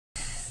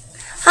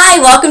Hi,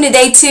 welcome to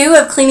day 2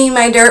 of Cleaning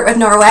My Dirt with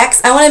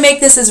Norwex. I want to make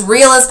this as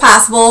real as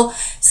possible.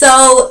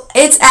 So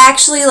it's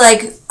actually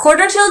like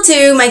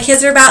 1:45. My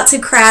kids are about to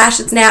crash.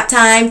 It's nap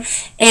time.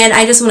 And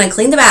I just want to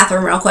clean the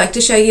bathroom real quick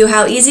to show you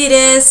how easy it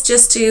is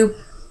just to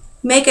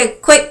make a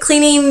quick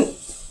cleaning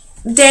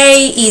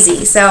day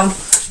easy. So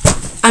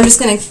I'm just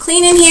going to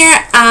clean in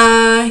here.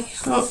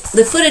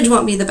 The footage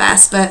won't be the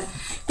best, but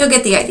you'll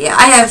get the idea.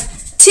 I have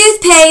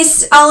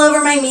toothpaste all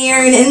over my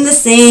mirror and in the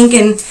sink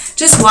and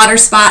just water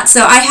spots.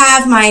 So I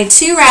have my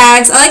 2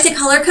 rags. I like to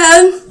color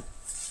code.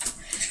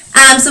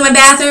 So my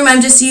bathroom,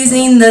 I'm just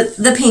using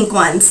the pink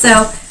one.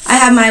 So I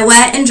have my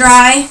wet and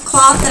dry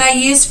cloth that I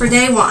used for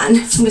day 1. I'm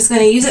just going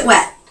to use it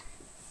wet.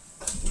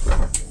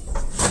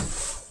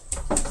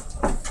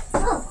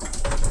 Oh,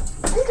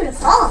 I'm going to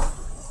fall.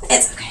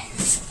 It's okay.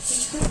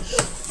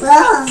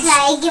 Well, can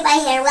I get my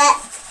hair wet?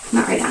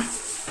 Not right now.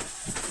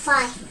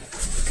 Why?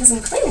 Because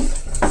I'm cleaning.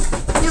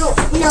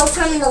 No,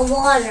 from the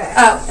water.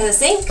 Oh, in the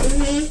sink?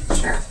 Mm-hmm.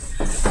 Sure.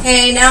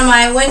 Okay, now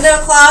my window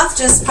cloth,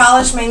 just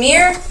polish my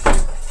mirror.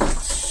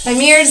 My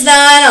mirror's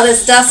done. I'll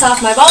just dust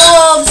off my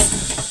bulbs.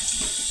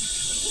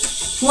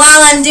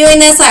 While I'm doing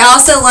this, I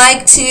also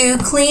like to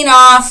clean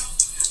off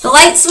the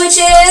light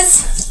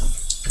switches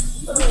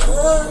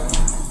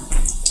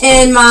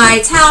and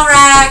my towel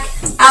rack,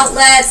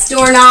 outlets,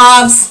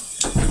 doorknobs.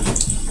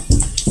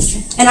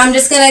 And I'm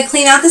just going to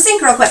clean out the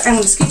sink real quick. I'm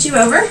going to scoot you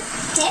over.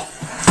 Okay.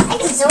 I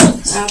can soak.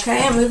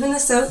 Okay, I'm moving the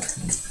soap.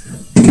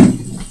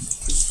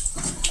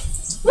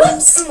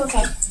 Whoops. I'm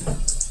okay.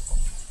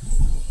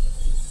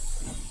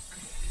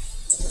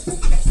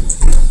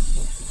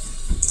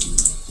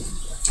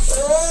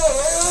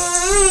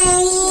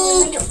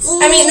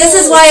 I mean, this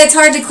is why it's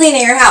hard to clean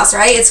at your house,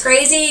 right? It's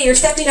crazy. You're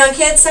stepping on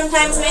kids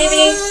sometimes,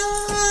 maybe,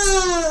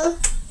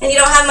 and you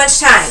don't have much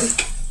time.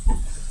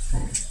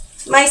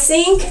 My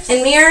sink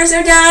and mirrors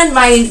are done.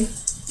 My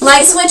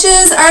light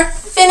switches are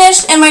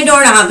finished, and my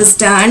doorknob is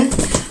done.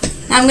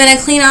 I'm going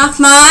to clean off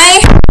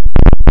my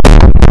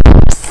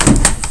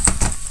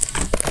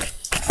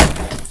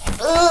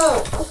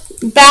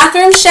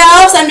bathroom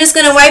shelves. I'm just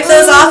going to wipe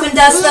those off and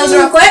dust those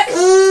real quick.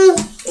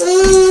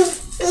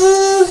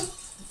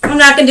 I'm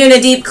not going to do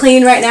a deep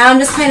clean right now. I'm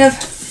just kind of,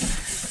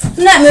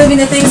 I'm not moving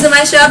the things on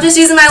my shelf, just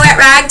using my wet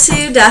rag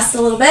to dust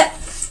a little bit.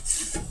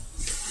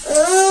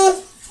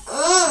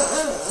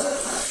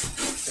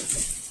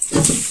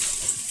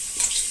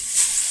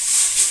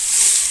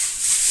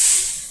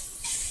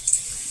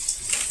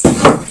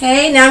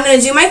 Okay, now I'm going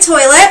to do my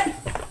toilet.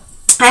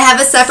 I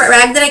have a separate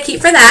rag that I keep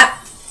for that.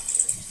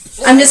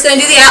 I'm just going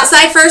to do the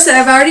outside first, so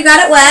I've already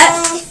got it wet.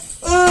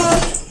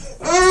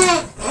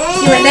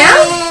 You went down?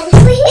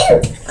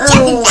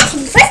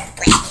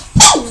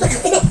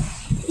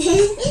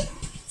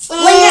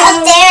 When you're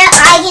up there,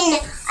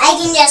 I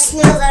can just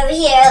move over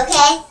here,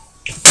 okay?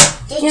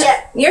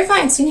 Yeah, you're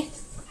fine, Sweetie.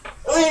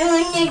 When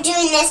you're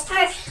doing this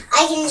part,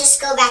 I can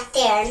just go back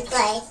there and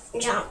play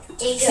and jump.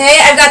 Okay,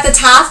 I've got the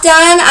top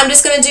done. I'm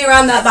just going to do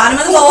around the bottom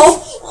of the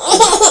bowl.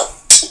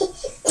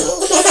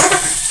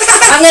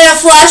 I'm going to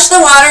flush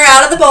the water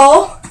out of the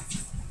bowl.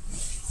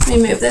 Let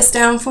me move this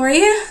down for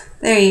you.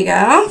 There you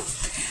go.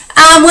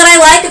 What I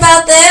like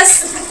about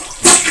this,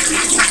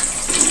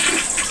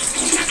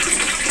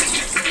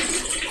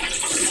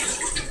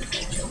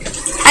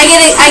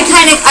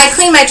 I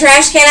clean my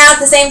trash can out at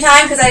the same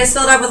time because I just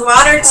filled up with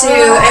water to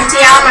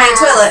empty out my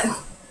toilet.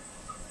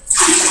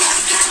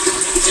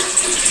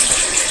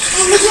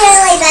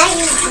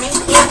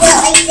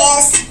 Like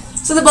this.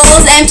 So the bowl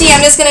is empty.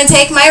 I'm just going to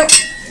take my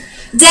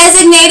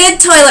designated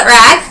toilet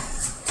rag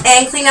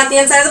and clean out the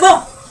inside of the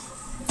bowl.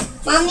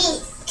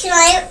 Mommy,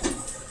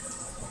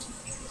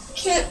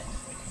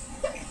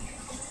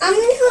 I'm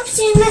going to go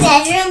upstairs in my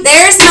bedroom.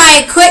 There's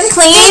my quick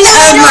clean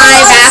of my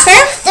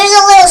bathroom. There's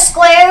a little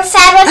square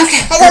fabric.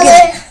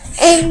 Okay.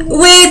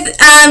 With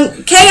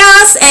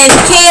chaos and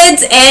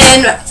kids,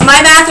 and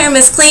my bathroom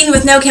is clean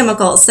with no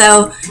chemicals.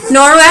 So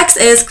Norwex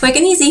is quick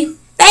and easy.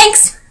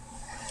 Thanks.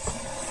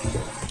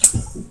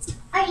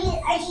 Are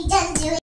you done doing